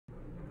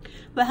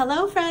Well,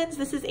 hello friends,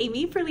 this is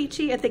Amy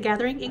Ferlici at the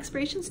Gathering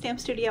Inkspiration Stamp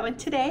Studio, and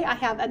today I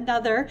have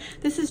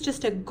this is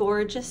just a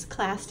gorgeous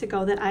class to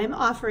go that I am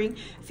offering,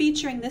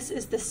 featuring, this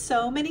is the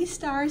So Many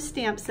Stars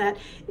stamp set.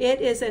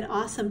 It is an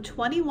awesome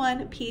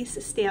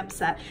 21-piece stamp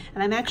set,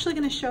 and I'm actually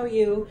going to show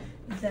you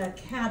the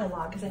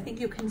catalog because I think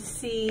you can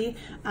see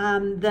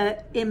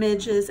the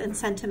images and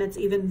sentiments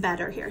even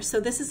better here.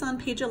 So this is on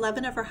page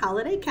 11 of our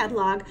holiday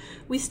catalog.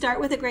 We start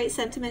with a great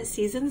sentiment,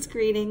 season's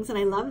greetings, and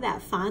I love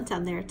that font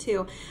on there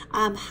too.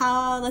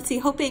 Let's see,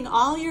 hoping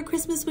all your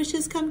Christmas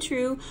wishes come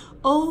true.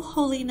 Oh,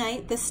 holy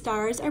night, the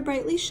stars are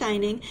brightly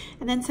shining.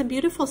 And then some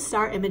beautiful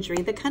star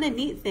imagery. The kind of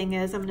neat thing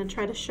is, I'm going to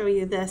try to show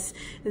you this.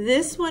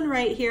 This one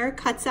right here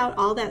cuts out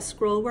all that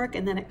scroll work,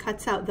 and then it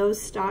cuts out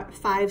those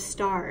 5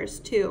 stars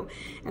too.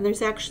 And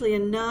there's actually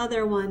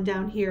another one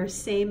down here,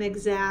 same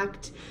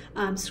exact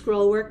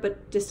scroll work,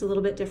 but just a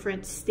little bit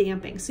different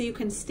stamping. So you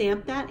can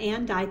stamp that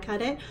and die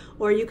cut it,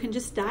 or you can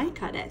just die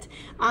cut it.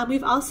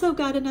 We've also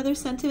got another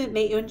sentiment,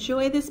 may you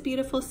enjoy this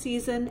beautiful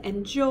season,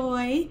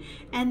 enjoy,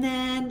 and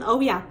then, oh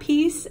yeah,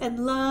 peace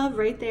and love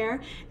right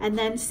there, and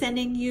then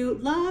sending you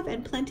love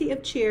and plenty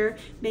of cheer,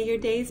 may your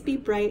days be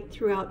bright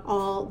throughout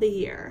all the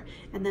year.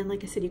 And then,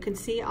 like I said, you can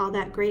see all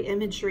that great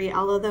imagery,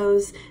 all of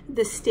those,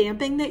 the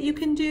stamping that you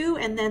can do,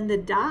 and then the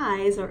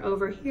dies are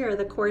over here,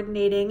 the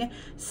coordinating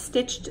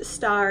stitched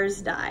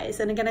stars dies.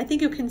 And again, I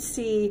think you can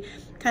see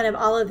kind of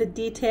all of the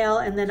detail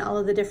and then all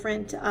of the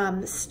different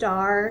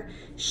star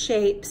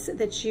shapes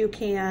that you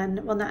can,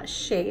 well, not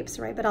shapes,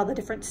 right, but all the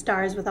different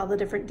stars with all the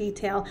different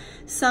detail.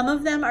 Some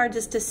of them are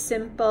just a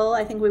simple,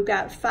 I think we've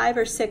got 5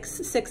 or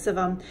 6 of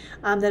them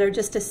that are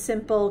just a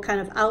simple kind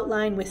of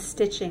outline with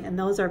stitching, and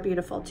those are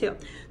beautiful too.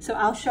 So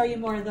I'll show you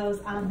more of those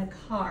on the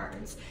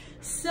cards.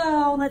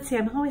 So let's see,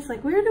 I'm always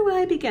like, where do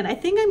I begin? I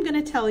think I'm going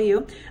to tell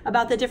you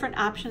about the different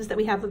options that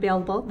we have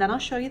available. Then I'll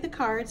show you the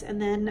cards and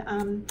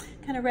then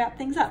kind of wrap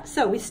things up.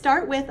 So we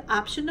start with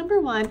option number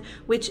 1,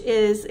 which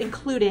is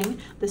including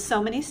the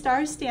So Many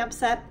Stars stamp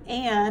set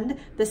and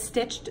the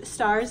stitched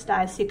stars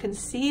dies. So you can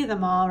see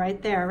them all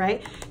right there,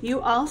 right?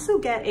 You also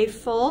get a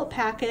full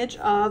package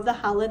of the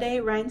holiday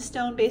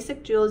rhinestone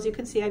basic jewels. You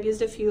can see I've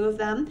used a few of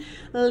them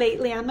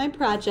lately on my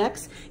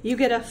projects. You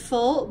get a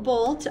full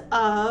bolt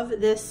of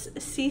this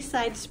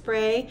Seaside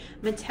spray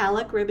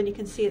metallic ribbon. You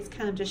can see it's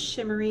kind of just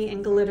shimmery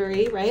and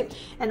glittery, right?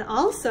 And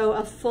also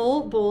a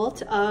full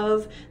bolt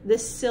of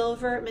this silver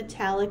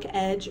metallic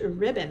edge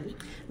ribbon.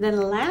 Then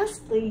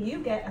lastly, you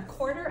get a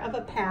 1/4 of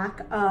a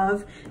pack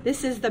of,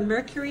 this is the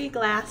Mercury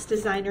Glass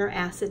Designer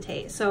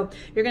Acetate. So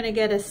you're going to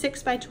get a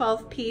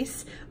 6x12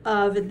 piece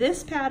of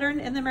this pattern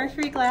in the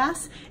Mercury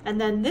Glass, and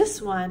then this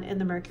one in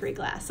the Mercury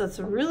Glass. So it's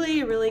a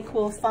really, really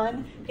cool,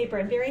 fun paper,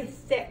 and very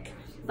thick,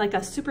 like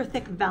a super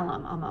thick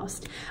vellum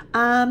almost.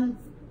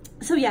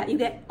 So yeah, you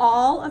get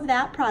all of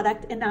that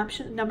product in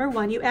option number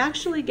 1. You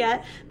actually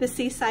get the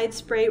Seaside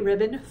spray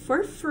ribbon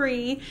for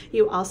free.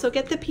 You also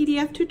get the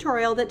PDF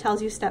tutorial that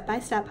tells you step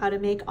by step how to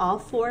make all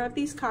 4 of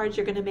these cards.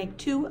 You're going to make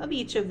 2 of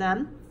each of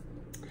them.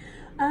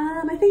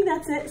 I think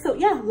that's it. So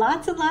yeah,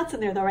 lots and lots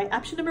in there though, right?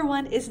 Option number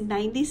 1 is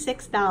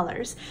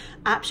 $96.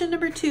 Option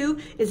number 2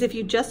 is if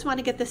you just want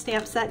to get the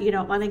stamp set, you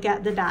don't want to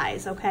get the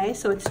dies, okay?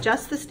 So it's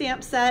just the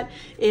stamp set.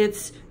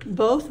 It's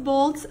both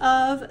bolts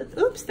of,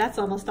 oops, that's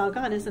almost all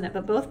gone, isn't it?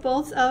 But both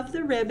bolts of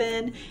the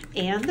ribbon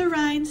and the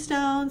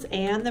rhinestones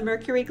and the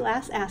Mercury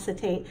Glass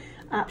Acetate.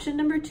 Option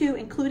number 2,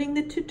 including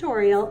the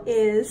tutorial,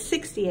 is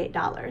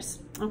 $68.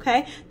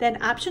 Okay,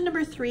 then option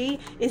number 3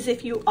 is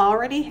if you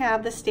already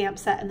have the stamp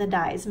set and the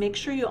dies. Make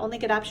sure you only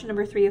get option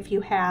number 3 if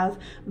you have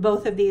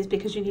both of these,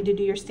 because you need to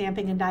do your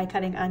stamping and die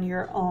cutting on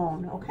your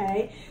own,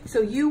 okay? So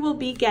you will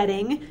be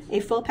getting a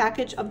full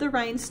package of the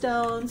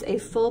rhinestones, a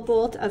full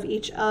bolt of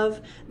each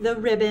of the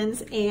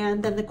ribbons,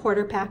 and then the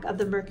 1/4 pack of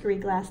the Mercury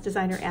Glass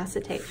Designer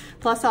Acetate,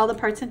 plus all the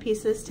parts and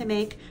pieces to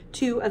make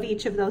 2 of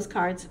each of those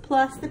cards,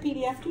 plus the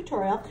PDF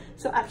tutorial.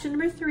 So option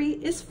number 3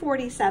 is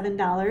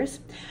 $47.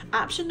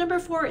 Option number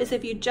 4 is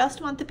if you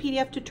just want the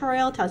PDF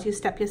tutorial, tells you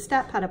step by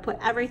step how to put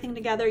everything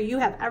together. You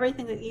have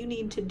everything that you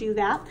need to do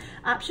that.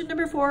 Option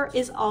number 4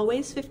 is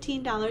always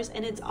 $15,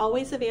 and it's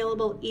always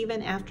available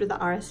even after the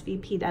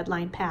RSVP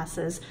deadline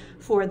passes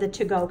for the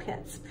to-go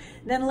kits.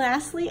 Then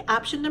lastly,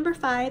 option number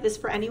 5 is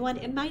for anyone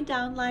in my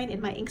downline,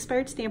 in my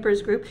Inkspired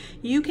Stampers group.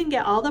 You can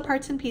get all the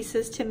parts and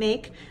pieces to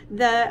make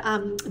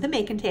the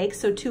make and take,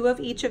 so 2 of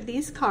each of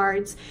these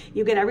cards.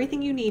 You get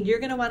everything you need. You're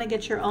going to want to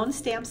get your own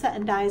stamp set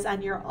and dies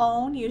on your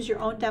own. Use your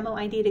own demo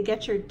ID to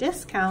get your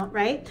discount,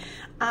 right?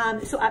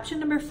 So option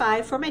number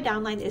 5 for my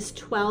downline is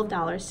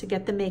 $12 to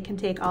get the make and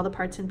take, all the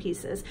parts and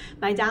pieces.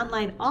 My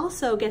downline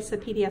also gets the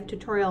PDF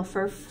tutorial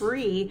for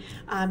free,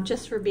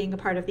 just for being a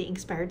part of the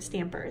Inkspired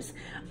Stampers.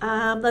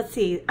 Let's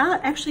see,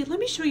 actually let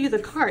me show you the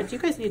cards. You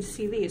guys need to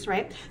see these,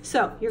 right?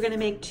 So you're going to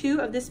make 2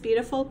 of this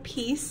beautiful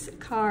piece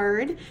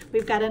card.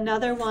 We've got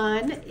another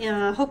one,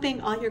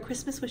 hoping all your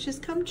Christmas wishes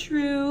come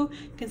true.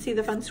 You can see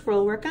the fun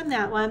scroll work on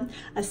that one.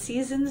 A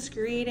season's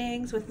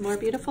greetings with more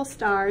beautiful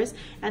stars. stars.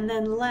 And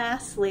then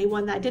lastly,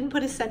 one that I didn't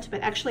put a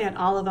sentiment, actually on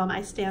all of them,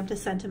 I stamped a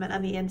sentiment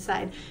on the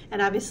inside.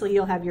 And obviously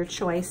you'll have your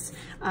choice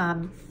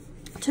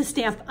to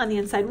stamp on the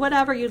inside,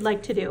 whatever you'd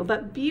like to do.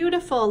 But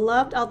beautiful,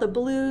 loved all the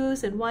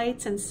blues and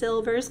whites and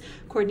silvers,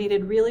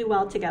 coordinated really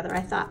well together,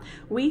 I thought.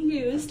 We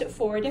used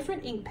 4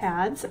 different ink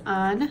pads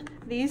on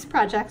these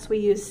projects. We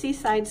used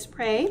Seaside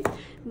Spray,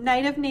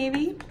 Night of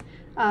Navy,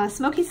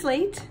 Smoky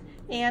Slate,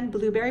 and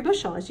Blueberry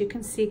Bushel, as you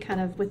can see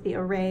kind of with the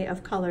array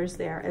of colors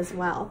there as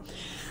well.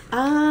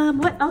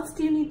 What else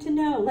do you need to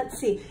know? Let's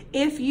see.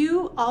 If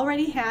you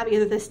already have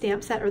either the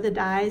stamp set or the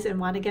dies and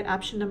want to get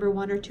option number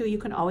 1 or 2, you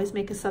can always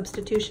make a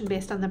substitution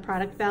based on the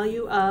product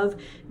value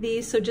of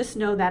these. So just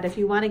know that if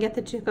you want to get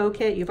the to-go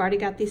kit, you've already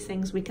got these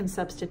things, we can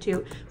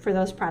substitute for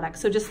those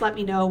products. So just let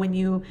me know when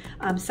you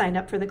sign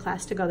up for the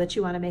class to go that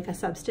you want to make a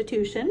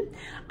substitution.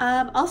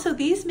 Also,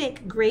 these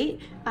make great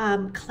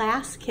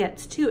class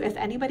kits too. If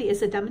anybody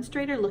is a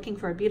demonstrator looking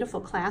for a beautiful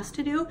class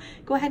to do,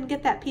 go ahead and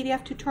get that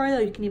PDF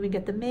tutorial. You can even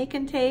get the make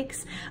and take.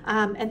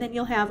 And then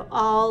you'll have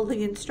all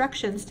the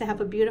instructions to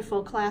have a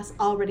beautiful class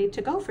all ready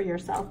to go for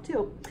yourself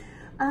too.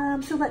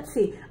 So let's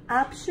see,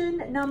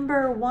 option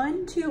number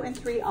 1, 2, and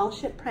 3 all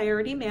ship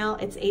priority mail.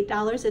 It's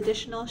 $8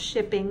 additional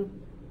shipping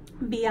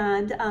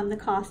beyond the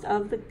cost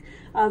of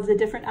the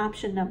different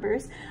option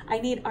numbers. I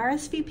need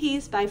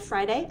RSVPs by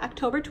Friday,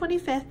 October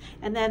 25th,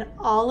 and then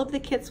all of the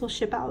kits will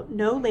ship out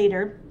no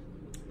later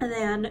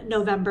than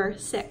November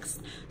 6th.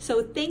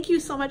 So thank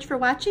you so much for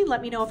watching.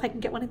 Let me know if I can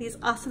get one of these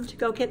awesome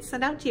to-go kits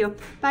sent out to you.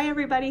 Bye,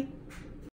 everybody.